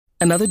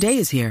Another day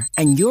is here,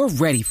 and you're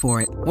ready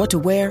for it. What to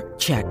wear?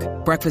 Check.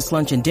 Breakfast,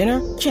 lunch, and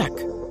dinner? Check.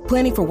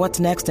 Planning for what's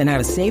next and how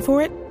to save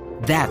for it?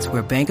 That's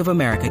where Bank of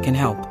America can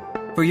help.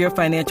 For your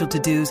financial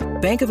to-dos,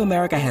 Bank of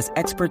America has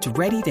experts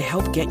ready to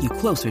help get you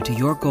closer to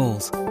your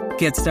goals.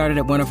 Get started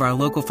at one of our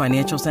local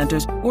financial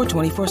centers or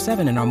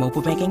 24/7 in our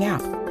mobile banking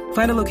app.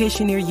 Find a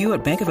location near you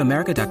at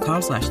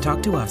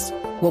bankofamerica.com/talktous.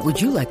 What would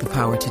you like the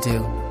power to do?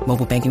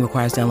 Mobile banking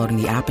requires downloading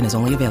the app and is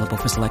only available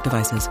for select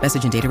devices.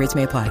 Message and data rates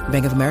may apply.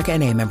 Bank of America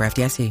N.A., member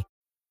FDIC.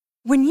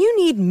 When you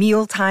need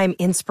mealtime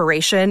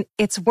inspiration,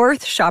 it's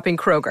worth shopping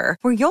Kroger,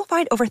 where you'll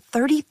find over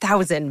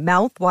 30,000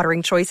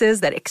 mouth-watering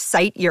choices that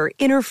excite your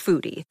inner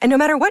foodie. And no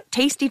matter what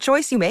tasty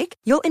choice you make,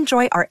 you'll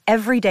enjoy our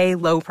everyday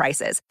low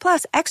prices,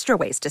 plus extra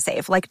ways to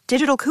save, like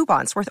digital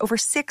coupons worth over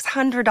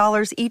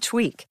 $600 each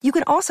week. You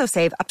can also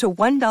save up to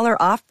 $1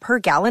 off per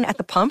gallon at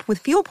the pump with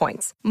fuel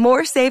points.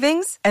 More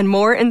savings and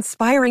more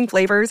inspiring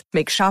flavors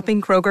make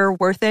shopping Kroger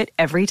worth it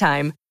every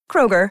time.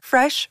 Kroger,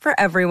 fresh for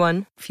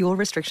everyone. Fuel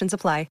restrictions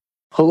apply.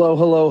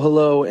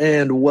 Hello,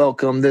 and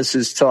welcome. This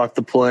is Talk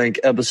the Plank,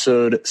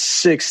 episode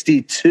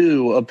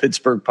 62 of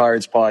Pittsburgh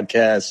Pirates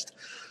podcast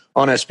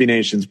on SB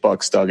Nation's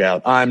Bucks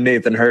Dugout. I'm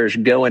Nathan Hirsch,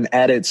 going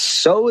at it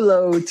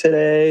solo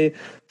today.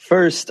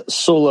 First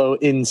solo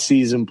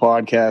in-season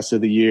podcast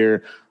of the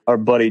year. Our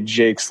buddy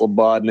Jake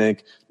Slobodnik,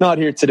 not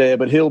here today,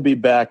 but he'll be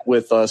back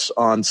with us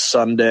on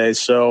Sunday.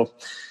 So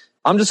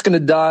I'm just going to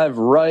dive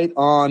right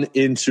on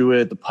into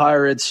it. The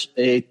Pirates,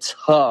 a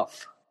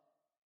tough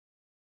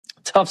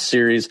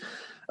series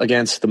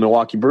against the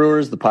Milwaukee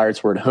Brewers. The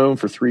Pirates were at home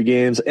for 3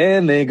 games,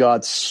 and they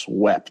got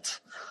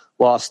swept.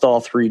 Lost all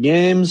 3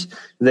 games.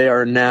 They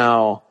are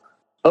now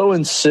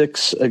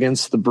 0-6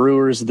 against the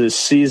Brewers this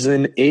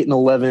season,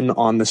 8-11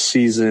 on the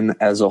season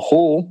as a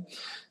whole.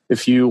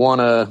 If you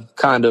want to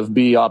kind of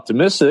be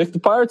optimistic, the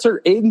Pirates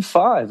are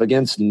 8-5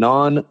 against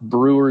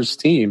non-Brewers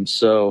teams.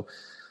 So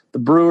the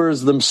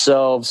Brewers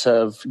themselves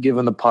have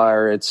given the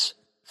Pirates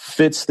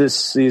fits this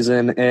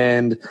season,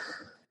 and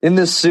in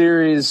this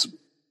series,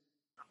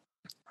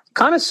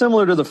 kind of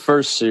similar to the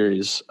first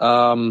series.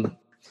 All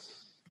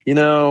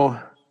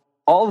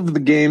of the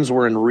games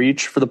were in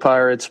reach for the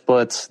Pirates,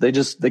 but they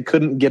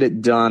couldn't get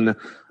it done.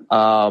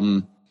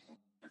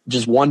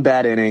 Just one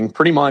bad inning,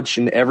 pretty much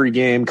in every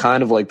game,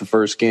 kind of like the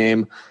first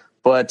game.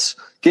 But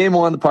game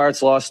 1, the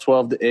Pirates lost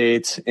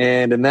 12-8,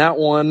 and in that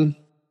one,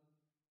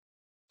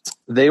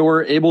 they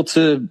were able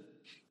to,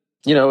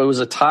 it was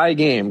a tie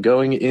game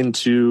going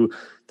into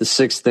the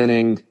 6th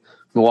inning.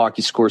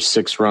 Milwaukee scores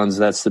 6 runs.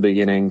 That's the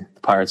beginning. The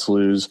Pirates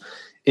lose.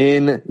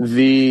 In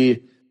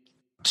the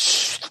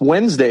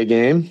Wednesday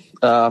game,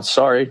 don't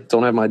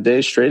have my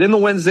day straight. In the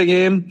Wednesday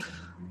game,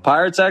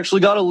 Pirates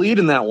actually got a lead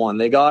in that one.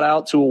 They got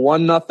out to a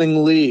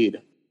 1-0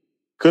 lead.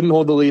 Couldn't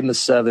hold the lead in the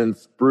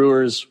 7th.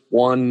 Brewers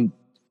won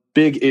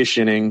big-ish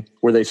inning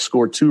where they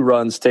scored 2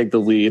 runs, take the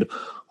lead,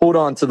 hold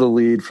on to the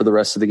lead for the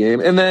rest of the game.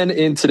 And then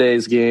in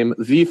today's game,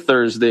 the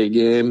Thursday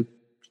game,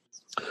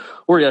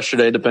 or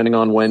yesterday, depending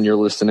on when you're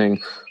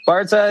listening,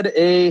 Pirates had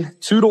a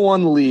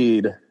 2-1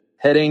 lead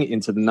heading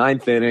into the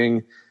 9th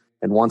inning.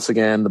 And once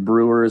again, the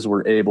Brewers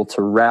were able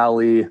to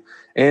rally.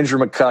 Andrew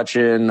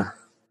McCutchen,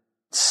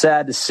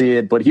 sad to see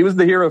it, but he was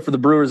the hero for the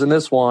Brewers in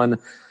this one.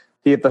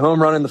 He hit the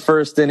home run in the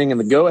 1st inning and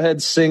the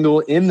go-ahead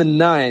single in the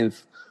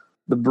 9th.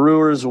 The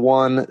Brewers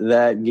won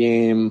that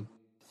game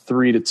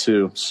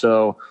 3-2.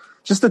 So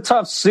just a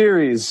tough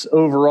series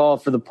overall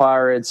for the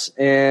Pirates.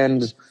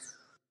 And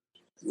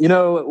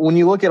when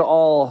you look at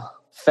all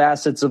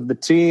facets of the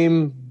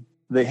team,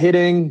 the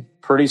hitting,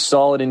 pretty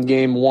solid in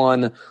game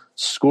 1,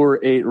 score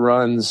 8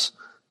 runs.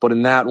 But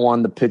in that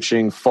one, the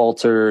pitching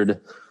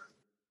faltered.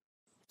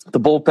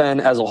 The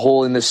bullpen as a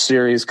whole in this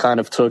series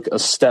kind of took a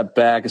step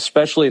back,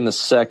 especially in the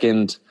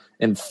 2nd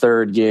and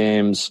 3rd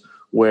games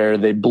where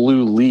they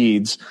blew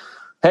leads.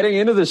 Heading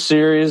into this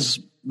series,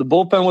 the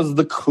bullpen was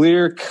the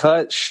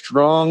clear-cut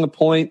strong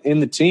point in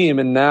the team.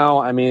 And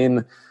now,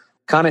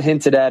 kind of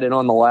hinted at it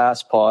on the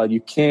last pod,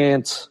 you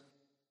can't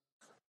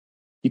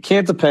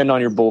depend on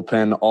your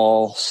bullpen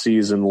all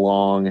season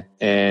long.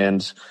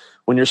 And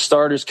when your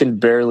starters can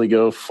barely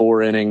go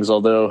 4 innings,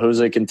 although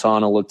Jose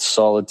Quintana looked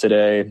solid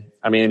today.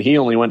 He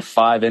only went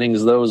 5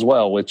 innings though as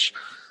well, which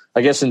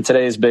I guess in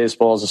today's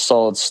baseball is a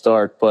solid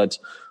start. But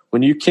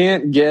when you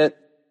can't get,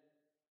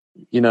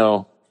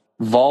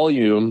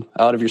 volume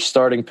out of your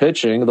starting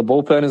pitching, the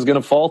bullpen is going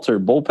to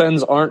falter.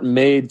 Bullpens aren't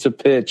made to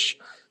pitch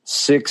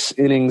 6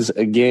 innings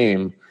a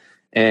game.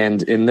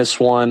 And in this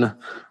one,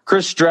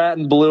 Chris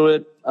Stratton blew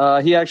it.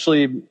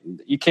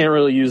 You can't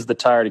really use the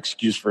tired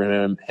excuse for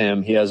him.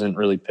 He hasn't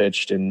really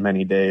pitched in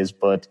many days,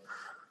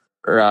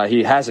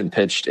 he hasn't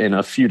pitched in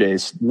a few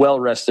days. Well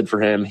rested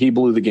for him. He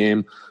blew the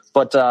game.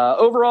 But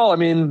overall,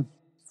 the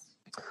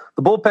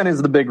bullpen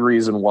is the big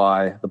reason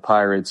why the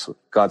Pirates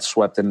got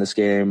swept in this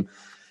game.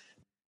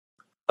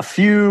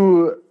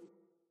 10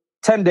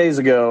 days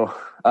ago,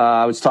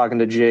 I was talking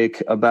to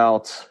Jake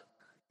about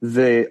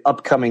the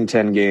upcoming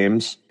 10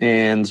 games,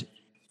 and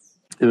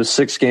it was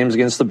 6 games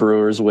against the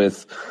Brewers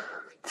with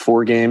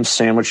 4 games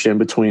sandwiched in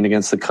between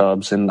against the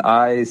Cubs. And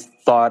I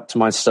thought to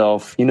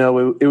myself, it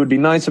would be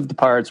nice if the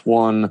Pirates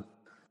won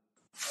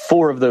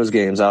 4 of those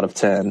games out of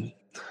 10.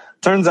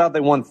 Turns out they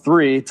won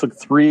 3, took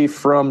 3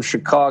 from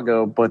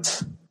Chicago,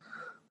 but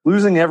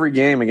losing every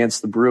game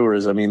against the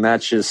Brewers, I mean,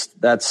 that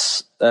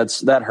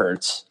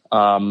hurts.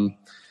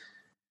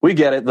 We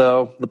get it,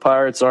 though. The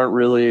Pirates aren't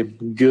really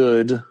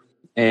good,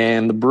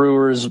 and the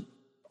Brewers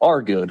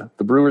are good.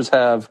 The Brewers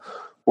have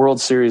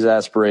World Series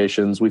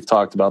aspirations. We've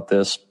talked about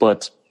this,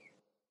 but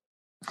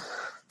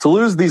to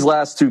lose these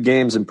last 2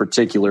 games in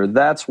particular,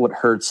 that's what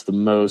hurts the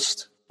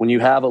most. When you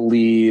have a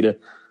lead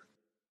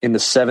in the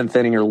 7th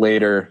inning or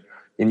later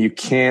and you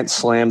can't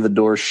slam the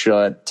door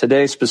shut,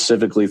 today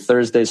specifically,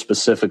 Thursday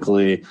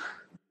specifically,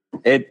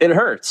 it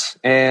hurts.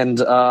 And,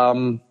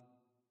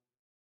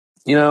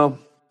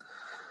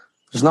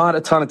 there's not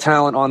a ton of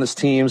talent on this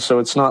team, so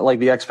it's not like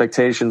the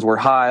expectations were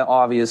high,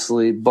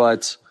 obviously,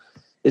 but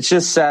it's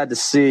just sad to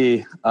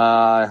see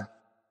your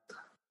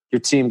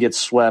team get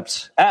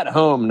swept at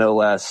home, no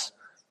less.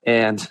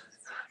 And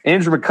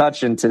Andrew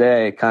McCutchen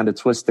today kind of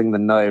twisting the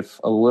knife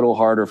a little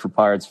harder for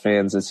Pirates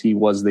fans as he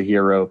was the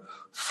hero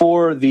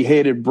for the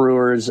hated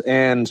Brewers.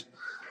 And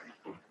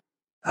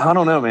I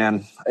don't know,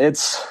 man.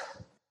 It's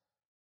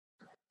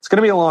going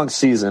to be a long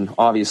season,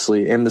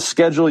 obviously. And the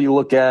schedule, you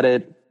look at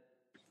it,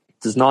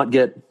 does not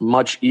get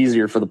much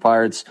easier for the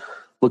Pirates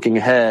looking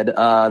ahead.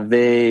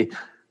 They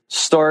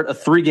start a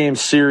 3-game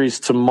series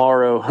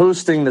tomorrow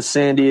hosting the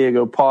San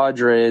Diego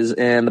Padres,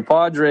 and the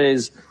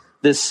Padres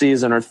this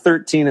season are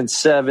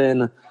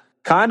 13-7.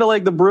 Kind of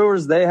like the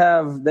Brewers, they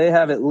have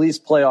at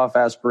least playoff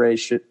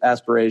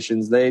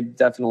aspirations. They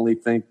definitely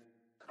think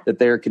that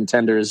they are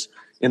contenders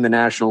in the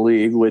National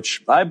League,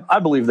 which I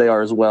believe they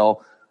are as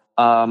well.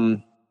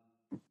 I'll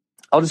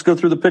just go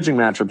through the pitching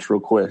matchups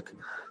real quick.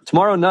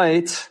 Tomorrow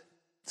night,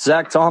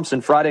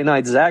 Friday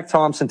night, Zach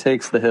Thompson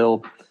takes the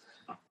hill.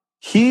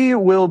 He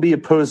will be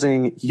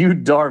opposing Yu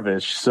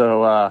Darvish.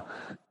 So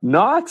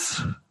not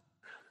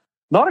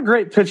a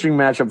great pitching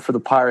matchup for the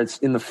Pirates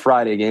in the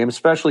Friday game,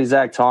 especially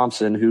Zach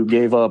Thompson, who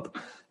gave up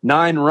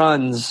 9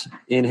 runs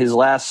in his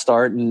last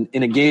start in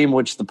a game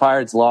which the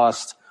Pirates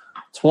lost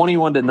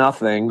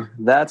 21-0.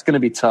 That's going to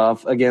be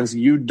tough against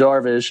Yu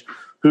Darvish,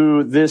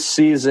 who this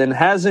season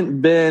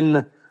hasn't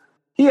been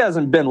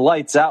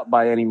lights out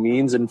by any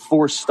means. In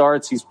 4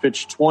 starts, he's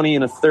pitched 20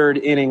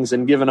 1/3 innings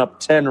and given up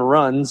 10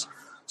 runs.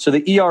 So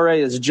the ERA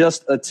is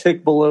just a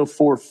tick below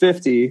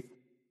 4.50.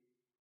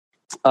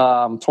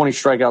 20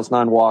 strikeouts,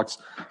 9 walks.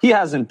 He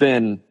hasn't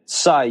been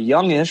Cy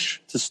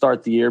Youngish to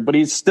start the year, but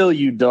he's still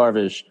Yu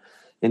Darvish.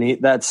 And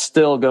that's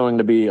still going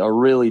to be a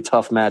really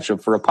tough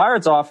matchup for a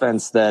Pirates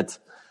offense that,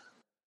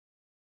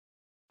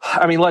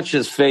 I mean, let's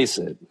just face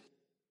it,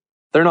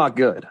 they're not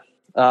good.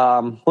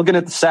 Looking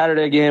at the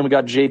Saturday game, we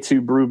got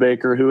J2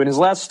 Brubaker, who in his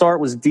last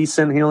start was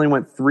decent. He only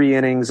went 3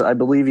 innings. I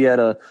believe he had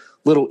a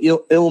little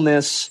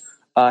illness,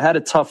 had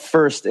a tough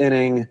first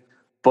inning,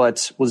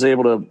 but was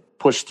able to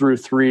push through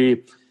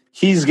 3.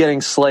 He's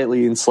getting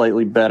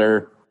slightly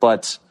better,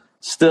 but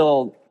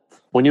still,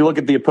 when you look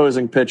at the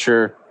opposing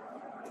pitcher,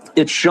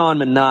 it's Sean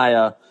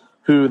Manaea,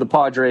 who the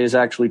Padres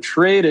actually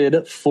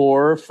traded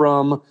for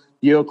from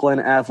the Oakland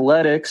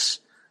Athletics,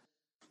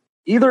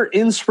 either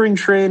in spring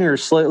training or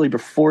slightly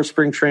before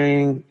spring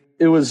training.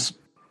 It was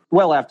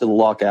well after the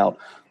lockout.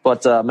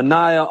 But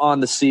Manaea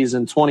on the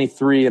season,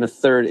 23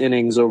 1/3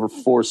 innings over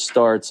 4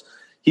 starts.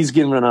 He's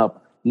given up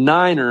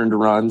 9 earned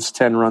runs,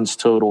 10 runs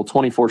total,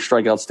 24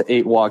 strikeouts to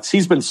 8 walks.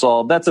 He's been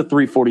solid. That's a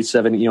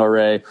 3.47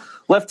 ERA.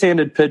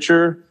 Left-handed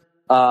pitcher.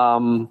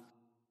 So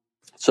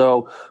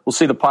we'll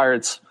see the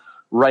Pirates'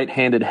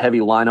 right-handed heavy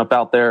lineup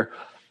out there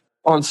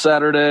on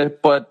Saturday.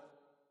 But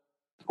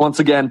once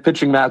again,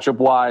 pitching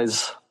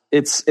matchup-wise,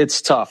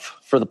 it's tough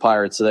for the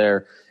Pirates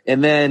there.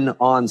 And then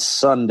on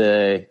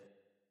Sunday,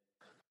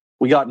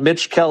 we got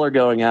Mitch Keller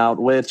going out,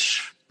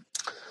 which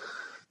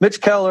Mitch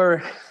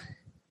Keller,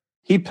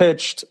 he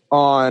pitched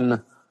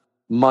on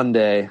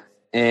Monday,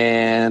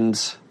 and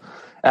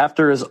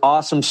after his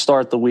awesome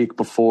start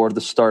the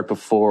start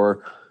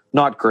before,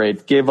 not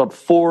great. Gave up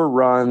 4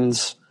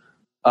 runs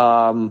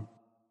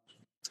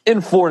in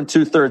 4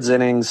 2/3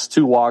 innings,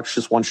 2 walks,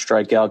 just 1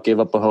 strikeout, gave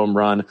up a home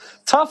run.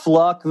 Tough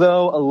luck,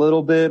 though, a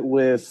little bit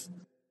with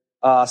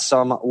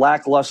some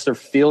lackluster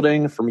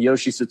fielding from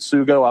Yoshi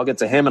Tsutsugo. I'll get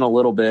to him in a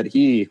little bit.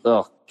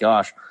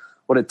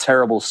 What a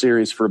terrible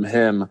series from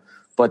him.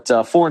 But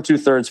 4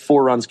 2/3,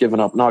 4 runs given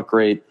up, not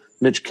great.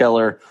 Mitch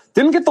Keller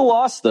didn't get the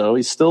loss, though.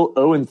 He's still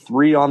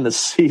 0-3 on the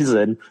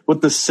season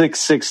with the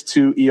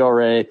 6.62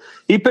 ERA.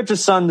 He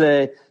pitches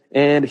Sunday,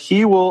 and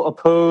he will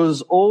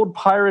oppose old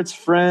Pirates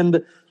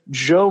friend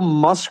Joe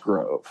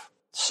Musgrove.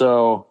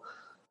 So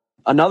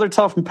another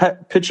tough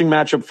pitching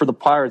matchup for the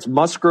Pirates.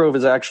 Musgrove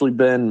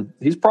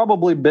he's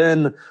probably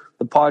been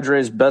the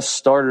Padres' best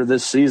starter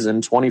this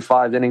season.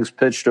 25 innings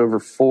pitched over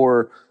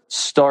 4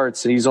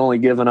 starts, and he's only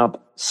given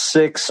up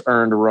 6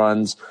 earned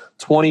runs,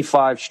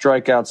 25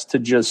 strikeouts to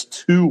just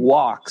 2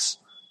 walks.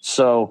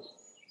 So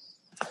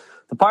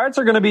the Pirates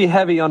are going to be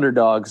heavy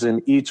underdogs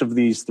in each of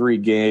these 3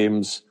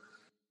 games.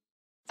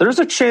 There's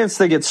a chance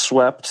they get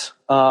swept.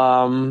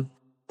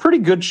 Pretty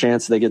good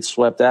chance they get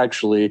swept,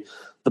 actually.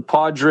 The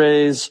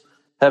Padres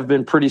have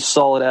been pretty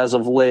solid as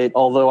of late,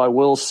 although I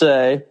will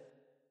say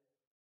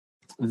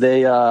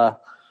they were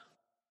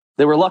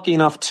lucky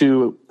enough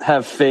to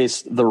have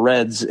faced the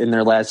Reds in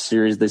their last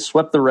series. They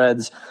swept the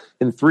Reds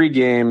in 3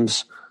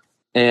 games,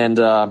 and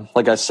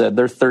like I said,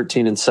 they're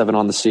 13-7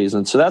 on the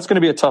season. So that's going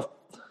to be a tough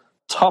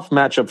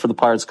matchup for the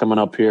Pirates coming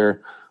up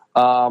here.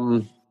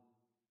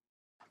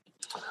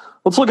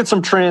 Let's look at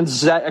some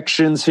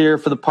transactions here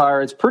for the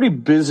Pirates. Pretty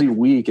busy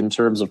week in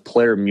terms of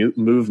player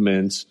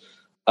movements.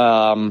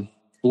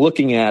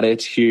 Looking at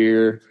it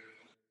here,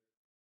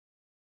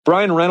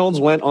 Brian Reynolds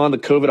went on the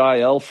COVID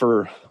IL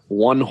for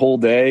 1 whole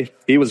day.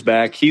 He was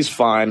back. He's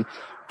fine.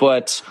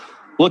 But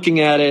looking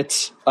at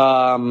it,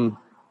 Cole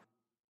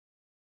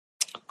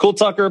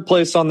Tucker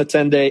placed on the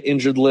 10-day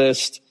injured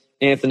list.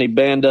 Anthony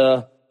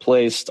Banda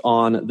placed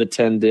on the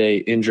 10-day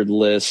injured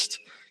list.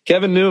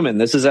 Kevin Newman,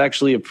 this is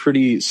actually a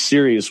pretty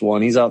serious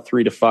one. He's out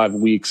 3 to 5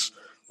 weeks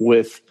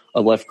with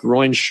a left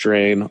groin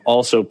strain,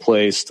 also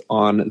placed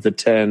on the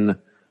 10-day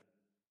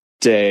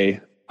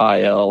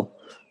IL,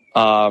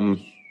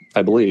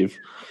 I believe.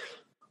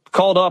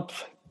 Called up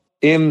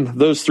in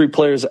those 3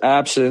 players'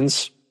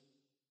 absence.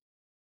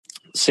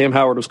 Sam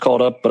Howard was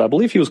called up, but I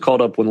believe he was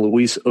called up when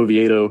Luis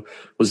Oviedo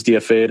was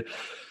DFA'd.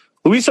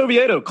 Luis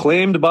Oviedo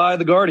claimed by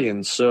the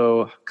Guardians,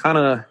 so kind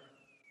of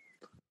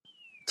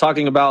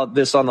talking about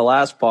this on the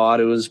last pod,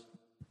 it was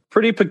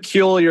pretty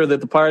peculiar that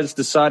the Pirates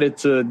decided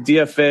to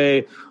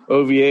DFA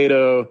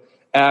Oviedo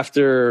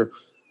after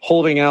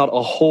holding out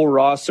a whole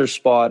roster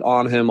spot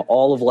on him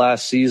all of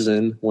last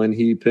season when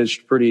he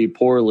pitched pretty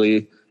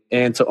poorly,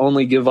 and to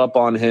only give up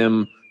on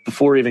him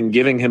before even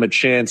giving him a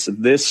chance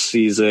this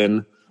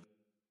season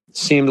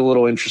seemed a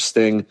little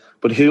interesting,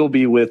 but he'll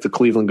be with the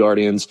Cleveland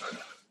Guardians.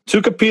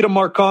 Tucupita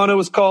Marcano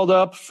was called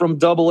up from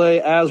AA,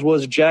 as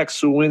was Jack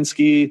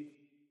Suwinski.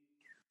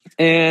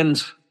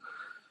 And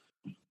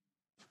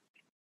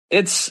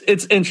it's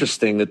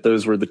interesting that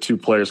those were the 2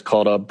 players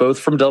called up, both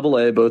from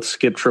AA, both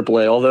skipped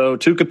AAA, although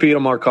Tucupita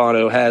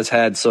Marcano has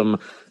had some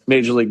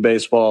Major League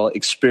Baseball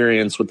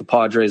experience with the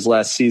Padres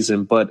last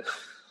season. But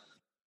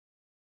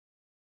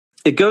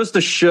it goes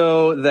to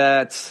show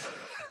that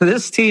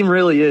this team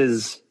really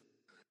is –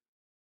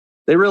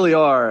 they really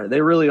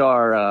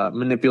are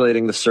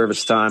manipulating the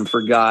service time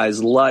for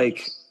guys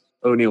like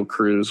O'Neal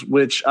Cruz,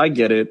 which I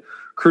get it.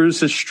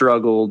 Cruz has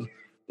struggled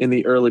in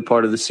the early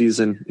part of the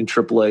season in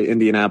AAA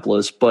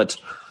Indianapolis, but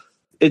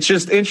it's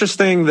just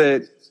interesting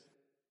that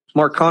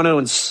Marcano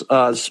and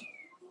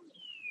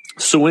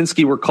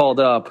Suwinski were called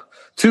up.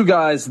 2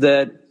 guys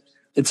that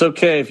it's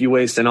okay if you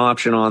waste an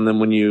option on them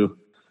when you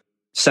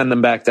send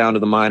them back down to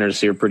the minors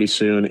here pretty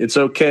soon. It's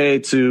okay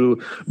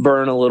to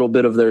burn a little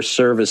bit of their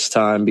service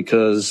time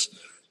because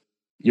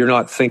you're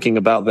not thinking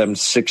about them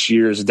 6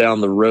 years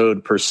down the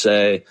road per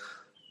se.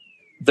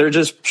 They're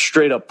just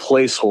straight up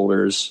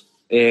placeholders.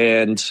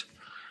 And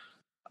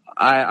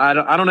I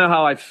don't know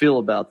how I feel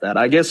about that.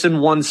 I guess in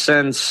one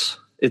sense,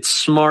 it's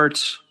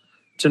smart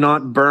to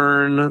not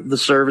burn the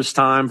service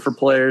time for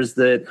players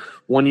that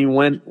when you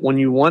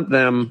want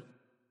them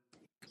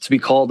to be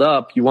called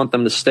up, you want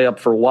them to stay up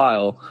for a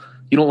while.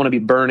 You don't want to be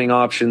burning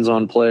options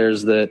on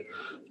players that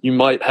you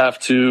might have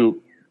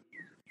to,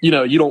 you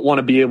don't want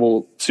to be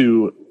able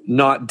to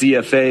not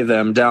DFA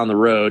them down the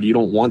road. You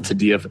don't want to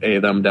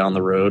DFA them down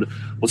the road.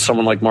 With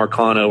someone like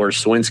Marcano or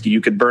Suwinski, you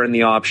could burn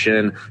the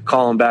option,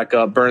 call them back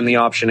up, burn the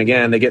option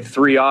again. They get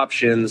 3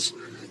 options.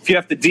 If you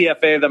have to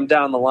DFA them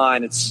down the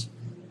line, it's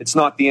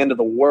not the end of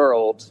the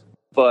world,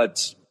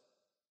 but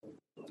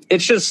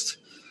it's just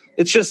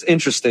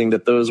interesting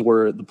that those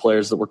were the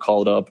players that were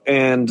called up.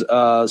 And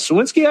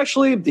Suwinski,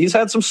 actually, he's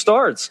had some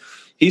starts.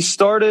 He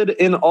started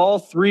in all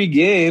 3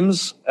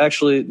 games.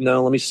 Actually,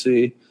 no, let me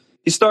see.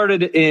 He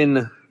started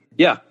in,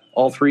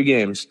 all 3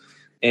 games.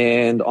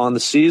 And on the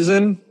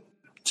season,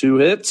 2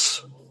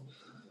 hits,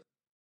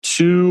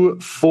 2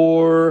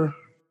 for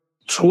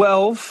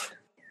 12.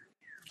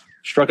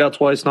 Struck out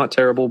twice, not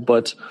terrible,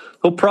 but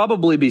he'll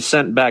probably be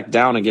sent back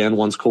down again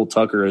once Cole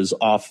Tucker is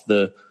off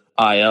the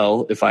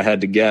IL, if I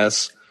had to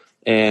guess.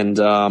 And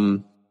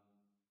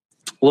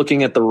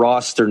looking at the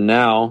roster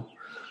now,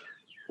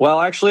 well,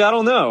 actually, I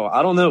don't know.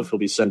 I don't know if he'll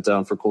be sent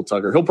down for Cole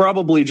Tucker. He'll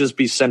probably just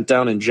be sent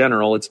down in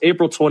general. It's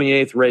April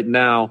 28th right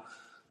now,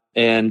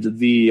 and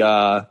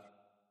the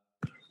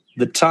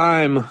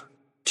time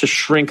to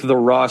shrink the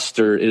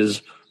roster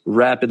is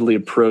rapidly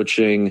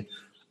approaching.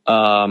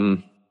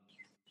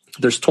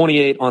 There's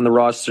 28 on the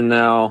roster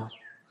now,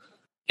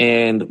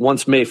 and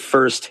once May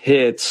 1st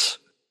hits,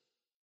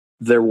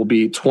 there will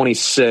be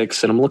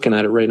 26, and I'm looking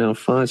at it right now,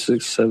 5,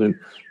 6, 7,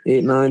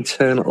 8, 9,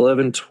 10,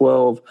 11,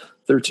 12,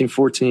 13,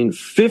 14,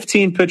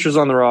 15 pitchers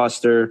on the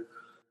roster.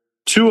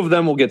 2 of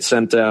them will get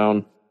sent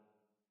down.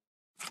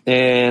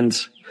 And,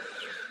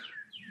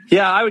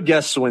 I would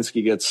guess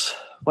Suwinski gets,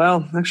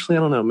 well, actually,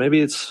 I don't know.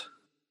 Maybe it's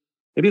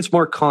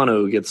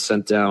Marcano who gets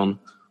sent down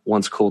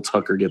once Cole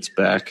Tucker gets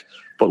back.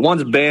 But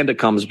once Banda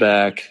comes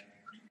back,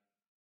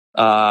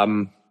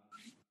 I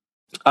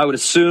I would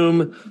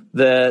assume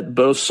that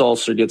Bo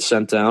Sulser gets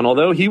sent down,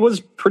 although he was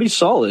pretty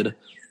solid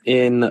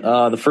in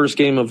the first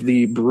game of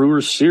the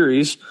Brewers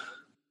series.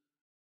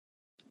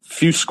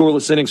 Few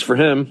scoreless innings for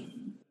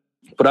him,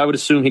 but I would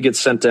assume he gets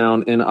sent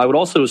down. And I would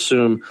also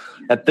assume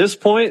at this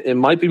point it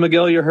might be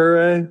Miguel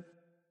Yajure.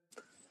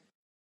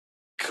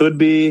 Could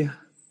be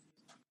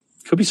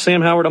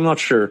Sam Howard. I'm not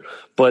sure,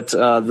 but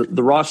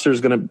the roster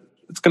is gonna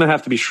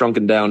have to be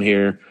shrunken down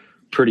here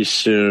pretty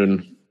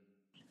soon.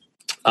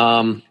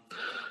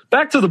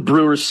 Back to the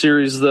Brewers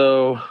series,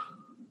 though.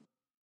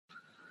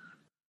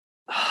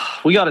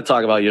 We got to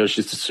talk about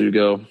Yoshi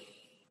Tsutsugo.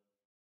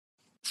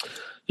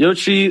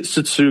 Yoshi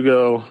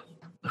Tsutsugo,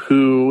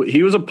 who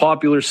he was a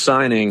popular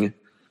signing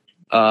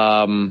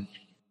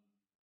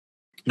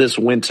this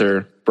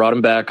winter, brought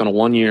him back on a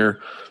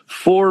 1-year,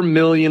 $4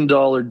 million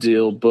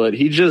deal, but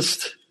he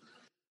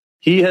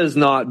has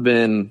not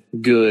been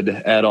good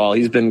at all.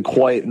 He's been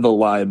quite the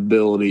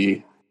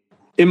liability,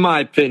 in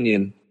my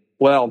opinion.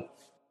 Well,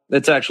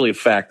 it's actually a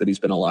fact that he's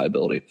been a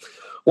liability.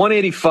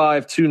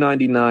 185,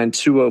 299,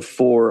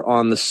 204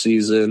 on the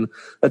season.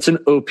 That's an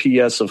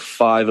OPS of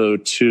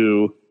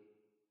 502.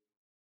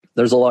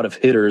 There's a lot of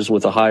hitters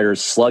with a higher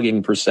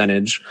slugging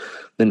percentage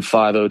than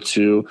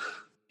 502.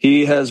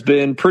 He has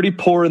been pretty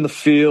poor in the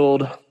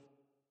field,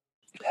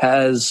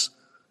 has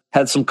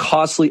had some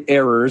costly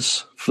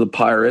errors for the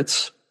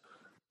Pirates.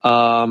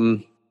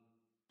 The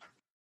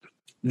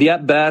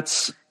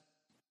at-bats,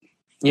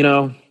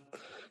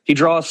 he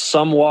draws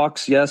some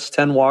walks, yes,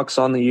 10 walks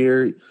on the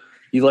year.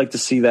 You like to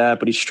see that,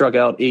 but he struck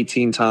out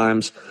 18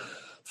 times.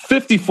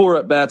 54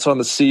 at-bats on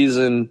the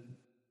season,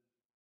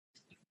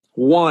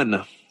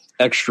 1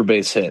 extra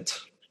base hit.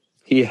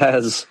 He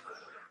has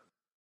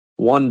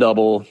 1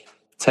 double,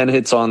 10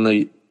 hits on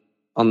the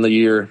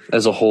year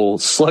as a whole,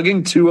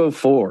 slugging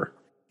 204.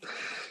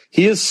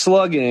 He is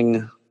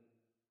slugging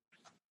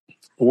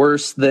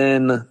worse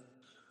than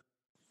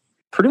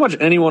pretty much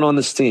anyone on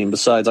this team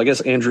besides, I guess,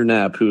 Andrew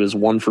Knapp, who is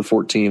 1 for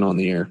 14 on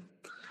the year.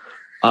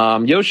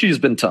 Yoshi's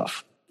been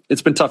tough.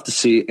 It's been tough to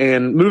see.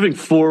 And moving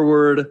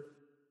forward,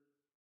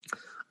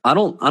 I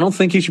don't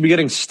think he should be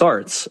getting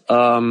starts.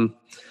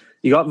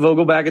 You got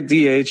Vogel back at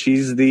DH.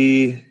 He's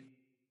the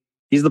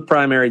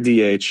primary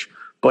DH.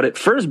 But at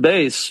first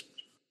base,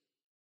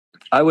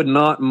 I would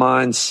not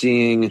mind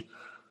seeing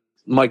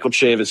Michael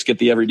Chavis get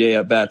the everyday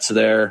at-bats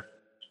there.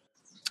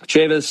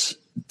 Chavis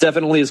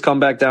definitely has come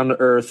back down to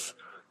earth.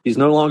 He's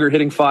no longer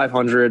hitting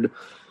 500,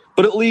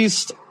 but at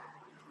least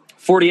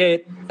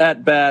 48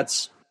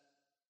 at-bats,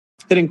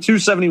 hitting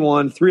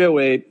 271,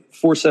 308,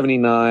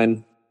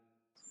 479.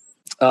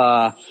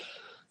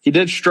 He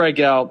did strike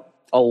out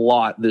a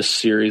lot this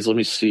series. Let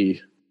me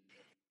see.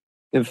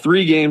 In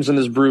 3 games in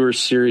this Brewers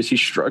series, he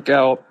struck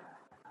out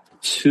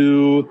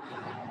two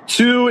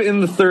in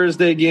the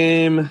Thursday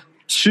game,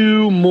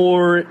 2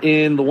 more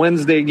in the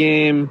Wednesday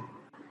game,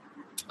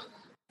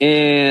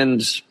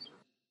 and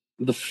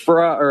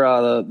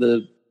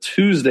the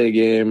Tuesday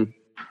game,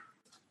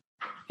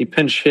 he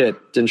pinch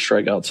hit, didn't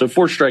strike out. So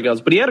 4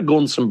 strikeouts, but he had a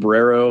golden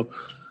sombrero.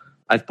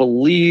 I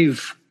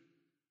believe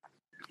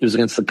it was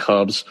against the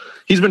Cubs.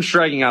 He's been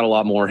striking out a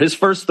lot more. His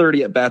first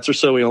 30 at-bats or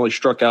so, he only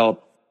struck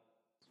out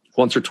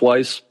once or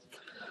twice.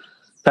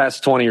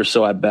 Past 20 or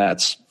so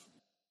at-bats,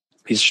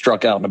 he's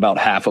struck out in about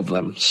half of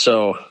them.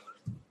 So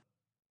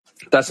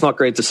that's not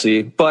great to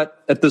see.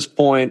 But at this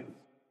point,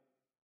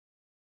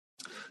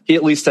 he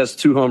at least has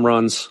 2 home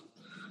runs.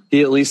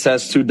 He at least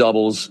has 2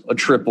 doubles, a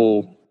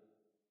triple.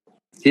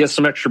 He has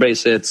some extra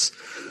base hits.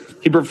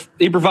 He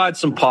provides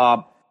some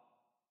pop.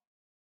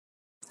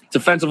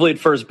 Defensively at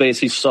first base,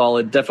 he's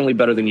solid. Definitely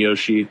better than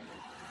Yoshi.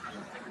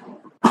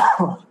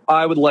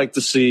 I would like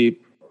to see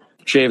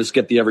Chavis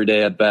get the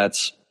everyday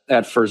at-bats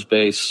at first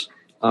base.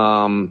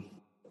 For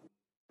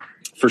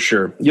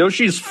sure.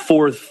 Yoshi's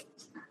 4th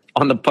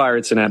on the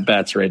Pirates in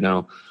at-bats right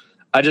now.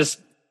 I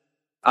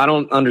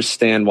don't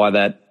understand why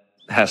that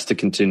has to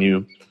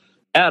continue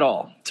at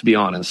all, to be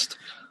honest.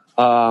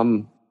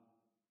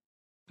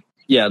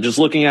 Just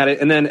looking at it.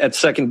 And then at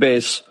second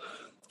base,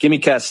 give me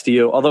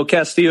Castillo. Although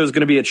Castillo is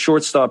going to be at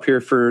shortstop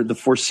here for the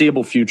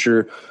foreseeable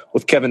future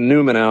with Kevin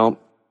Newman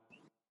out.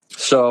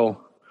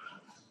 So,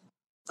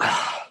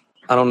 I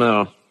don't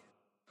know.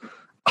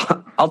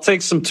 I'll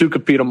take some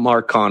Tucupita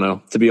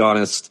Marcano, to be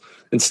honest,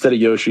 instead of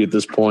Yoshi at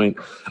this point.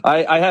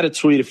 I had a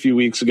tweet a few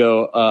weeks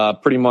ago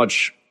pretty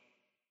much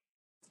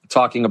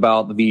talking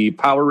about the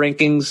power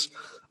rankings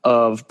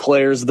of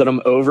players that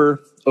I'm over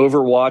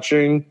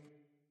watching.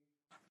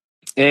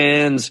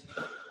 And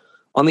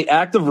on the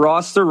active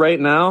roster right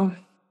now,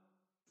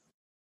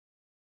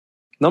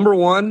 number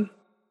 1,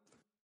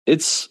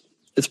 it's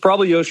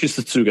probably Yoshi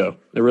Tsutsugo.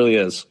 It really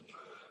is.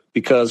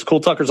 Because Cole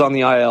Tucker's on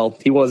the IL.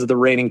 He was the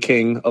reigning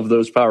king of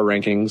those power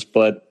rankings,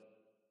 but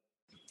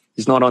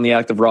he's not on the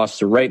active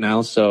roster right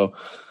now, so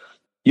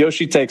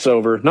Yoshi takes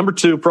over. Number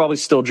 2, probably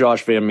still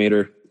Josh Van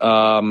Meter.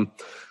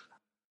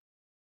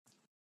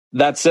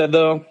 That said,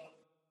 though,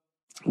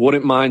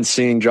 wouldn't mind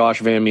seeing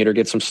Josh Van Meter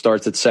get some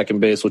starts at second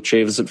base with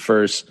Chavis at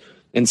first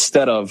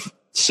instead of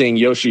seeing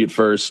Yoshi at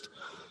first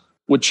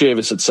with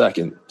Chavis at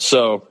second.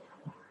 So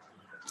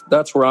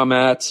that's where I'm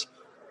at.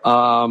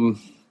 At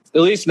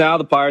least now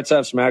the Pirates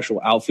have some actual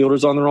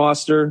outfielders on the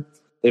roster.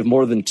 They have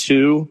more than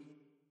two.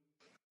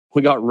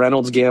 We got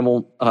Reynolds,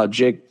 Gamble,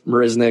 Jake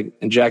Marisnick,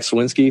 and Jack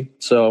Swinsky.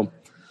 So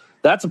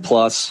that's a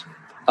plus.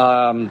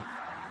 Brian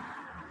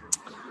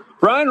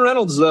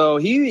Reynolds, though,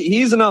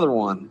 he's another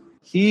one.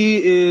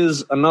 He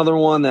is another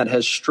one that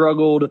has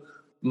struggled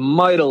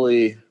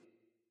mightily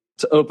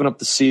to open up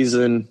the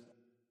season.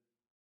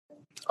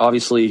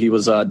 Obviously, he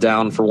was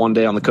down for one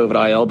day on the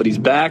COVID IL, but he's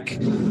back.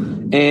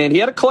 And he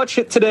had a clutch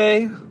hit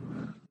today.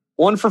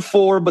 1 for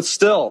 4, but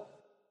still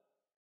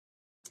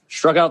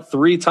struck out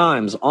 3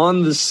 times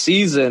on the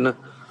season.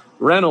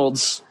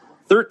 Reynolds,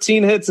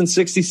 13 hits and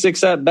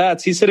 66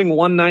 at-bats. He's hitting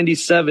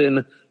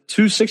 197,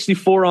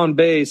 264 on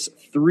base,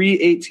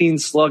 318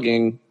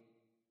 slugging.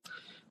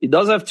 He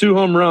does have 2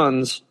 home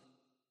runs.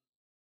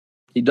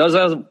 He does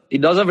have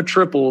a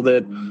triple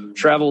that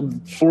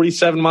traveled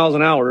 47 miles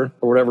an hour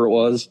or whatever it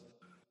was.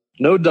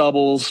 No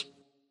doubles.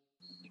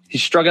 He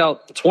struck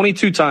out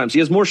 22 times. He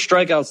has more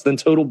strikeouts than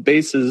total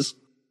bases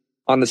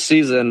on the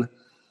season.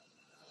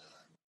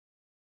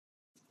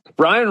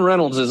 Brian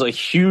Reynolds is a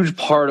huge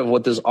part of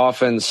what this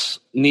offense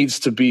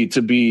needs to be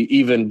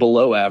even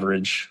below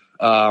average.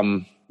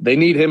 They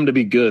need him to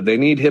be good. They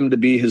need him to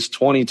be his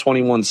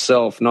 2021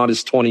 self, not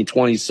his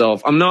 2020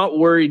 self. I'm not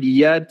worried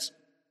yet,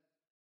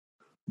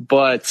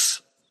 but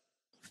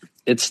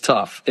it's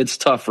tough. It's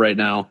tough right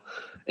now,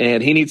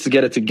 and he needs to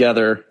get it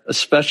together,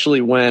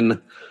 especially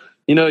when,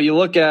 you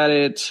look at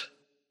it,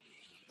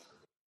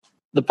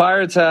 the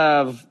Pirates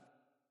have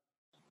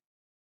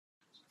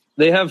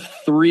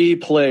 3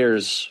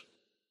 players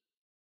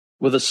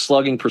with a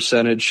slugging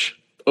percentage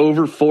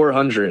over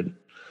 400.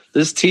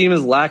 This team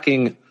is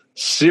lacking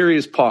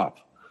serious pop.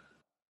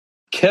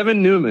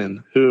 Kevin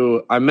Newman,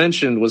 who I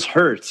mentioned was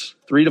hurt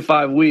 3 to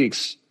 5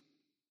 weeks,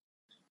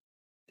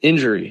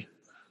 injury,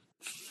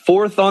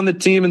 4th on the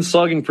team in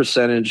slugging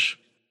percentage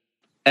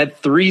at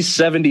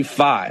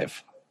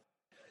 375.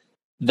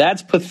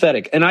 That's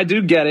pathetic. And I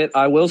do get it.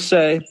 I will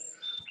say,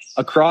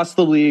 across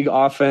the league,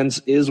 offense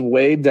is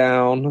way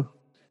down.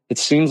 It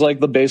seems like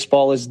the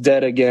baseball is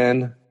dead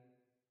again.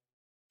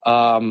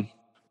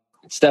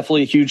 It's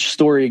definitely a huge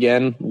story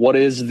again. What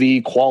is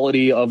the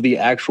quality of the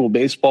actual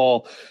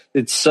baseball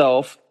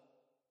itself?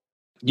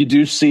 You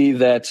do see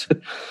that,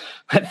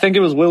 I think it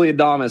was Willy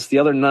Adames the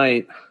other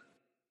night.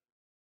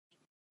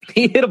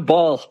 He hit a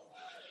ball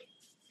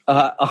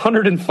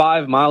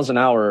 105 miles an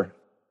hour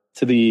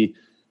to the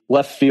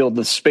left field,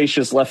 the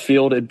spacious left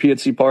field at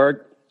PNC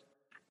Park.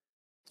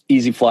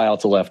 Easy fly out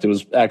to left. It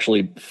was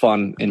actually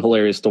fun and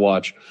hilarious to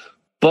watch.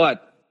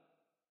 But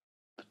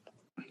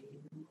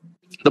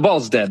the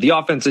ball's dead. The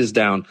offense is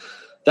down.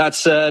 That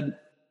said,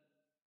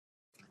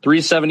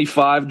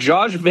 375.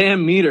 Josh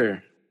Van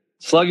Meter,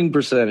 slugging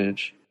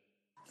percentage,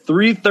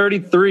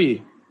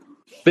 333,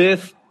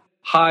 5th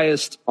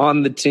highest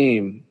on the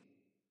team.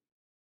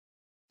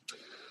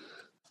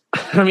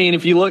 I mean,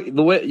 if you look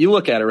the way you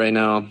look at it right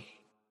now,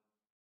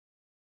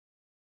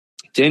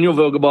 Daniel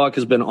Vogelbach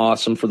has been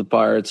awesome for the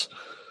Pirates,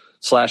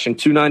 slashing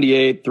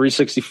 298,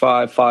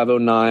 365,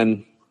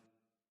 509.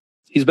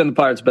 He's been the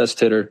Pirates' best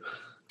hitter.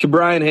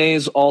 Ke'Bryan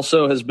Hayes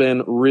also has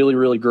been really,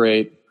 really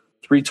great.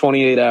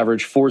 328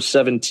 average,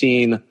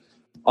 417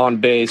 on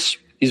base.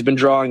 He's been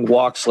drawing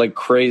walks like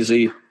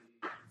crazy.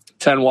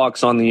 10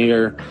 walks on the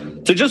year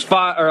to just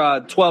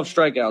 12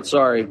 strikeouts.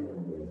 Sorry.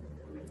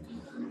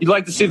 You'd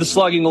like to see the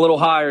slugging a little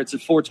higher. It's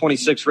at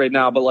 426 right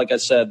now, but like I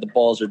said, the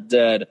balls are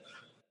dead.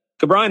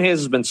 Ke'Bryan Hayes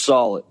has been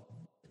solid.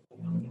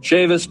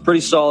 Chavis,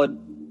 pretty solid,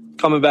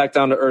 coming back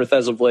down to earth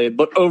as of late,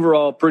 but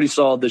overall pretty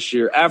solid this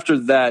year. After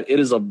that, it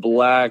is a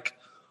black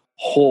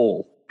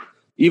hole.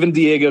 Even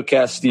Diego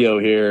Castillo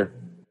here.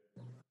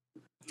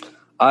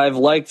 I've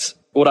liked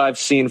what I've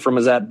seen from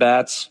his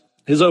at-bats.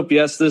 His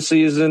OPS this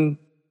season,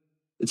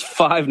 it's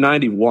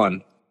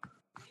 591.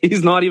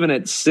 He's not even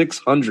at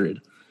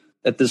 600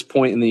 at this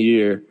point in the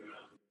year.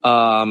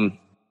 Ben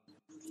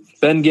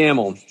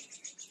Gamble,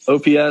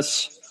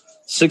 OPS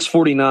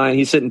 649.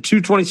 He's hitting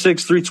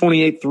 226,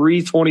 328,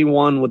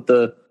 321 with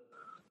the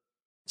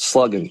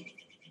slugging.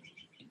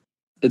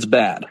 It's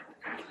bad.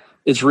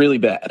 It's really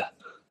bad.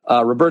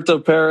 Roberto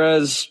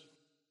Perez,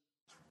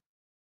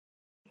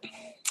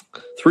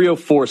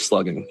 304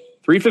 slugging.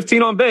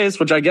 315 on base,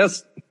 which I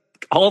guess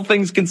all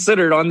things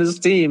considered on this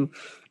team,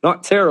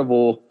 not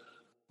terrible,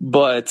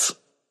 but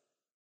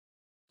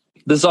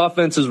this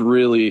offense is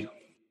really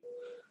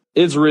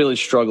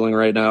struggling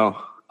right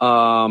now.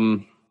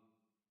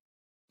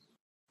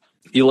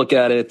 You look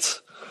at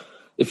it,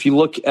 if you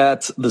look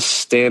at the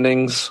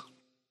standings,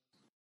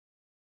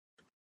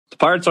 the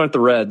Pirates aren't the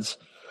Reds.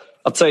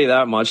 I'll tell you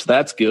that much.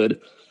 That's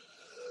good.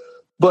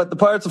 But the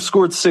Pirates have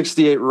scored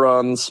 68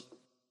 runs.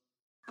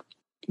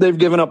 They've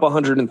given up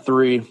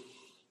 103.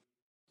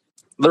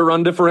 Their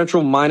run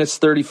differential, minus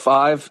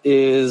 35,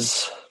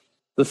 is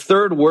the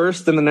 3rd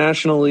worst in the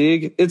National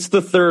League. It's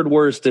the 3rd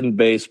worst in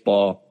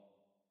baseball.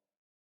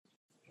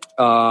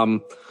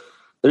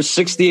 There's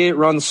 68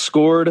 runs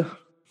scored.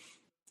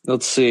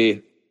 Let's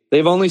see.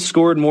 They've only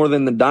scored more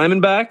than the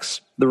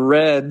Diamondbacks, the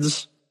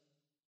Reds,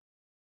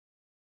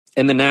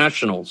 and the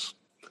Nationals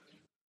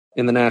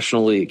in the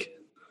National League.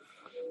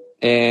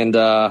 And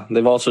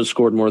they've also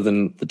scored more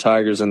than the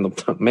Tigers and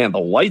the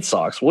White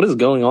Sox. What is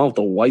going on with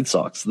the White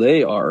Sox?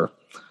 They're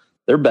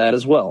bad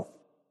as well.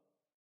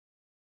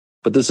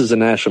 But this is a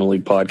National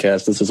League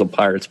podcast. This is a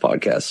Pirates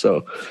podcast,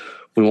 so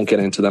we won't get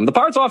into them. The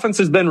Pirates offense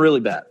has been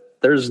really bad.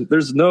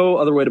 There's no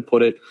other way to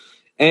put it.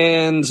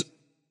 And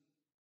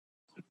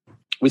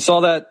we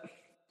saw that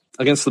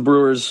against the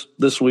Brewers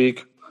this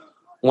week.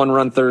 1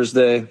 run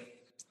Thursday,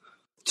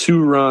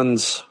 2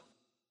 runs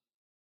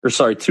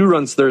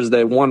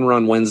Thursday, 1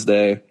 run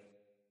Wednesday.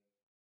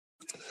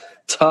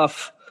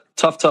 Tough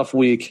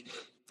week.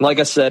 Like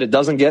I said, it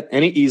doesn't get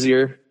any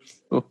easier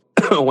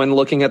when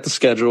looking at the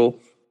schedule.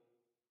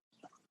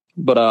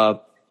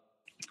 But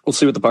we'll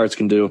see what the Pirates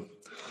can do.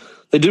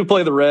 They do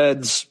play the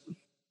Reds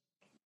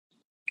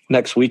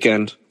next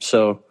weekend,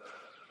 so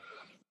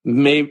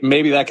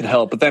maybe that could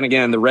help. But then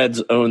again, the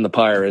Reds own the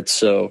Pirates,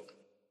 so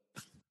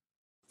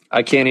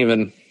I can't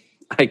even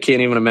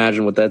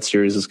imagine what that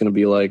series is going to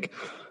be like.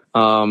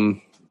 Andrew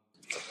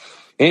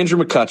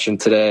McCutchen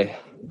today.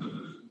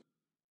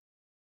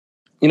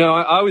 You know,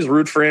 I always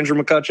root for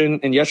Andrew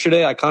McCutchen, and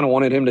yesterday I kind of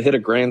wanted him to hit a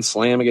grand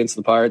slam against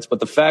the Pirates, but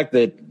the fact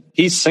that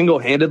he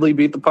single-handedly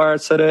beat the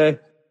Pirates today,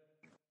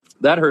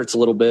 that hurts a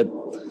little bit.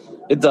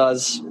 It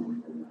does.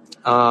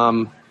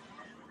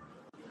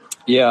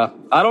 Yeah,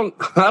 I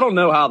don't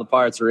know how the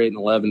Pirates are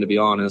 8-11, to be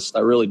honest. I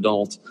really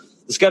don't.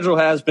 The schedule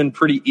has been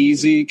pretty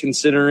easy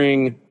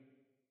considering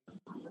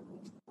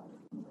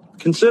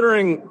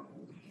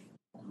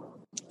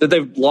that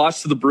they've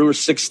lost to the Brewers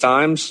 6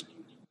 times,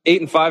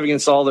 8-5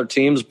 against all their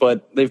teams,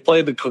 but they've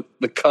played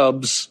the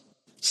Cubs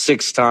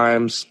 6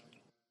 times.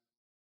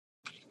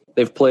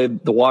 They've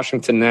played the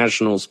Washington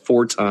Nationals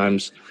 4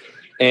 times,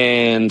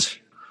 and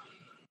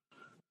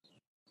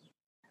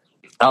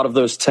out of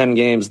those 10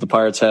 games, the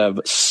Pirates have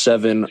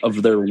 7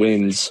 of their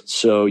wins.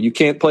 So you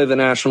can't play the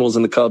Nationals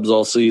and the Cubs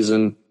all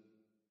season.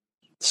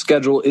 The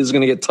schedule is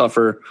going to get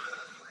tougher.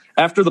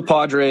 After the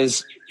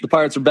Padres, the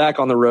Pirates are back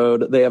on the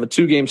road. They have a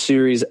 2-game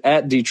series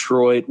at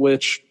Detroit,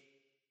 which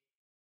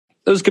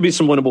those could be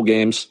some winnable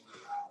games.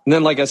 And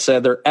then, like I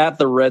said, they're at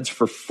the Reds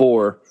for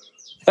 4.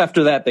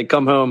 After that, they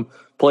come home,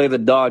 play the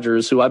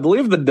Dodgers, who I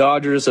believe the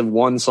Dodgers have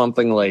won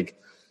something like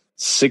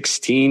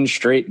 16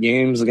 straight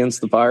games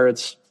against the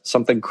Pirates.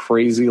 Something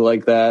crazy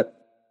like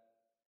that.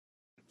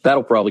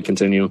 That'll probably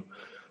continue.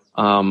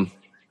 End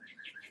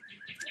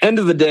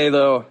of the day,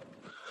 though,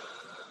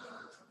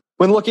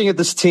 when looking at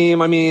this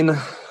team, I mean,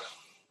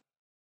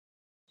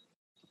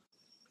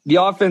 the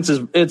offense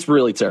it's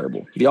really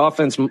terrible. The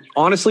offense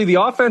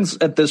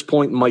at this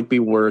point might be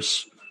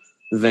worse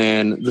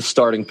than the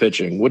starting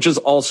pitching, which is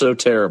also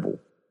terrible.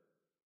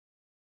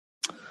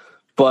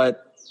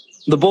 But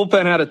the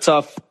bullpen had a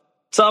tough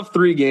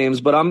 3 games,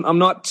 but I'm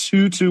not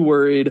too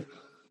worried.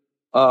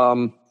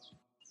 Dylan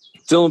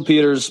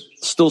Peters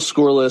still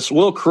scoreless.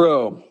 Will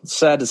Crowe,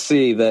 sad to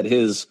see that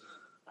his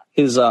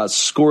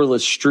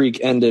scoreless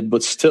streak ended,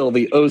 but still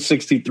the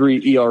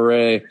 0.63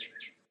 ERA.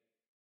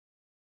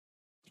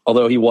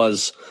 Although he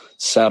was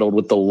saddled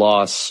with the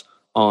loss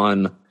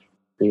on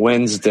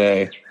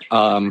Wednesday.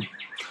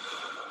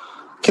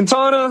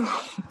 Quintana,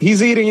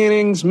 he's eating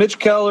innings. Mitch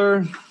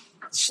Keller,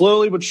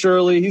 slowly but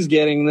surely, he's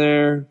getting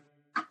there.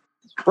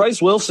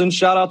 Bryce Wilson,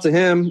 shout out to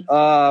him.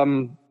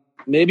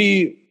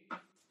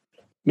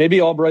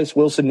 Maybe all Bryce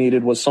Wilson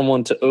needed was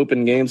someone to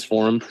open games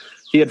for him.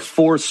 He had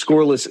 4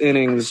 scoreless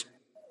innings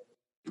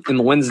in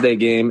the Wednesday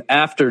game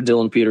after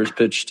Dylan Peters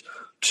pitched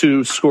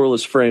 2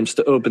 scoreless frames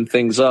to open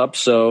things up.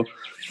 So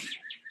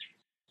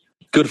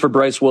good for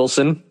Bryce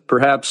Wilson.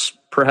 Perhaps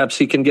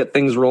he can get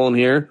things rolling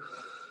here.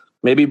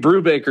 Maybe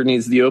Brubaker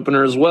needs the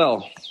opener as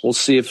well. We'll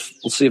see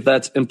if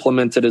that's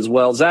implemented as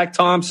well. Zach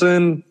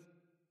Thompson,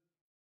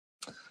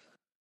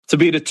 to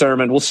be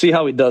determined. We'll see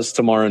how he does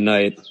tomorrow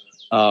night.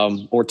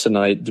 Or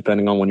tonight,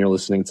 depending on when you're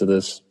listening to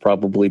this,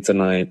 probably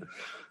tonight.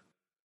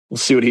 We'll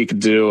see what he could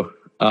do.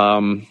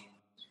 Bednar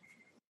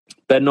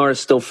is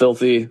still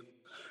filthy.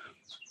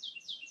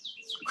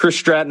 Chris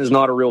Stratton is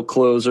not a real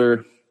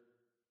closer,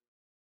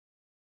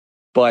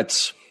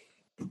 but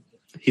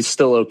he's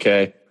still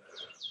okay.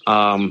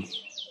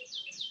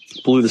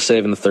 Blew the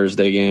save in the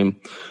Thursday game.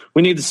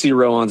 We need to see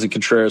Roansy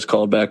Contreras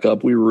called back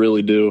up. We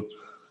really do.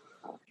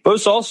 Bo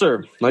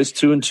Salser, nice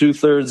 2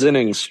 2/3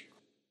 innings.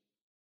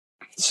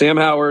 Sam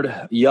Howard,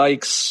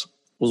 yikes,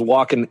 was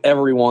walking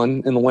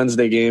everyone in the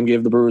Wednesday game,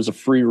 gave the Brewers a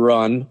free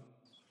run,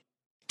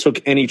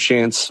 took any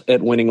chance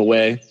at winning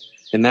away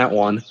in that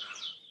one.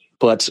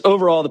 But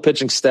overall, the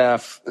pitching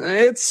staff,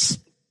 it's,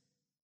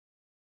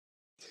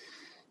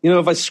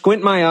 if I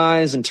squint my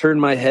eyes and turn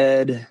my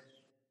head,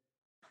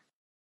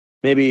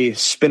 maybe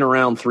spin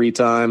around 3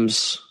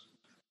 times,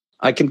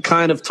 I can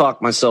kind of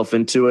talk myself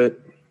into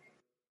it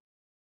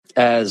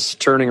as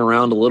turning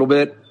around a little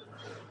bit.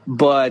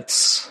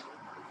 But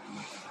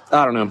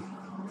I don't know.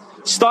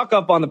 Stock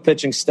up on the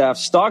pitching staff.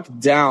 Stock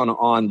down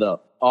on the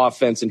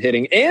offense and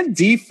hitting and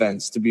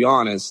defense, to be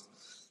honest.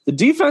 the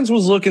defense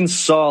was looking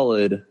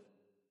solid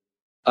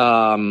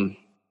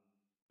during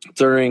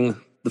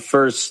the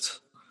first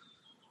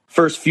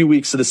few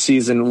weeks of the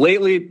season.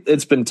 Lately,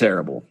 it's been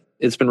terrible.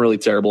 It's been really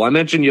terrible. I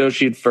mentioned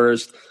Yoshi at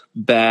first.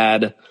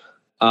 Bad.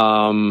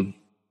 Kevin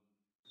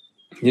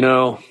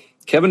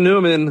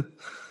Newman,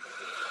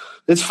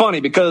 it's funny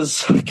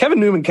because Kevin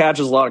Newman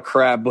catches a lot of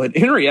crap, but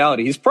in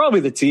reality, he's probably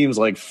the team's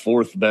like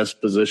fourth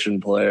best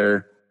position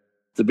player,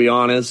 to be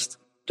honest.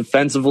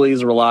 Defensively,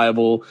 he's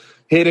reliable.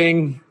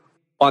 Hitting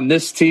on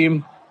this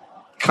team,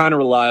 kind of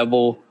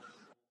reliable.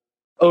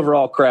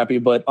 Overall crappy,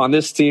 but on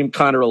this team,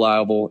 kind of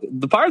reliable.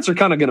 The Pirates are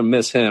kind of going to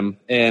miss him,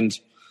 and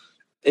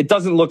it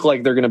doesn't look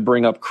like they're going to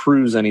bring up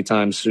Cruz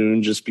anytime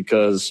soon just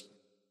because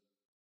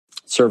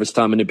service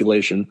time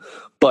manipulation.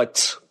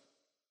 But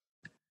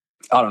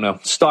I don't know.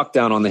 Stock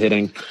down on the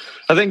hitting.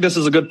 I think this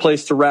is a good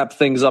place to wrap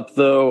things up,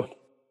 though.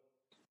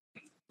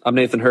 I'm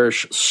Nathan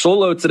Hirsch,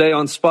 solo today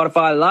on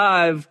Spotify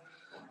Live.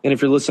 And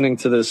if you're listening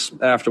to this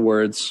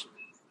afterwards,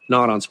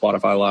 not on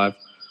Spotify Live,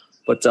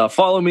 but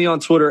follow me on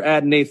Twitter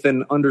at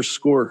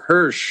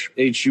Nathan_Hirsch,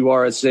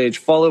 H-U-R-S-H.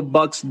 Follow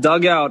Bucks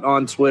Dugout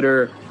on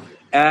Twitter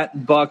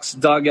at Bucks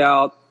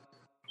Dugout.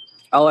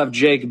 I'll have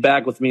Jake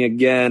back with me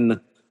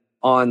again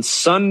on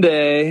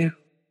Sunday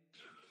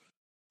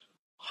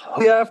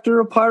after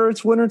a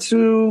Pirates win or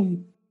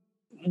two.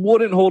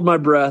 Wouldn't hold my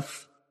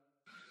breath.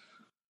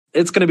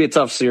 It's going to be a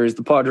tough series.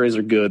 The Padres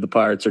are good. The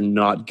Pirates are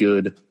not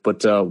good.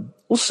 But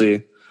we'll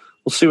see.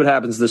 We'll see what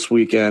happens this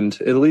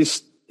weekend. At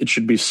least it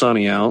should be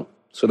sunny out.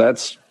 So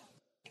that's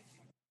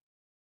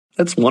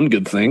one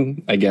good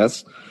thing, I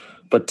guess.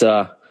 But,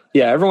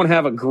 everyone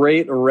have a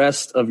great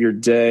rest of your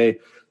day.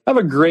 Have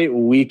a great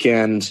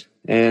weekend.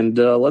 And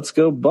let's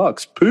go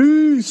Bucks.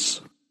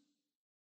 Peace.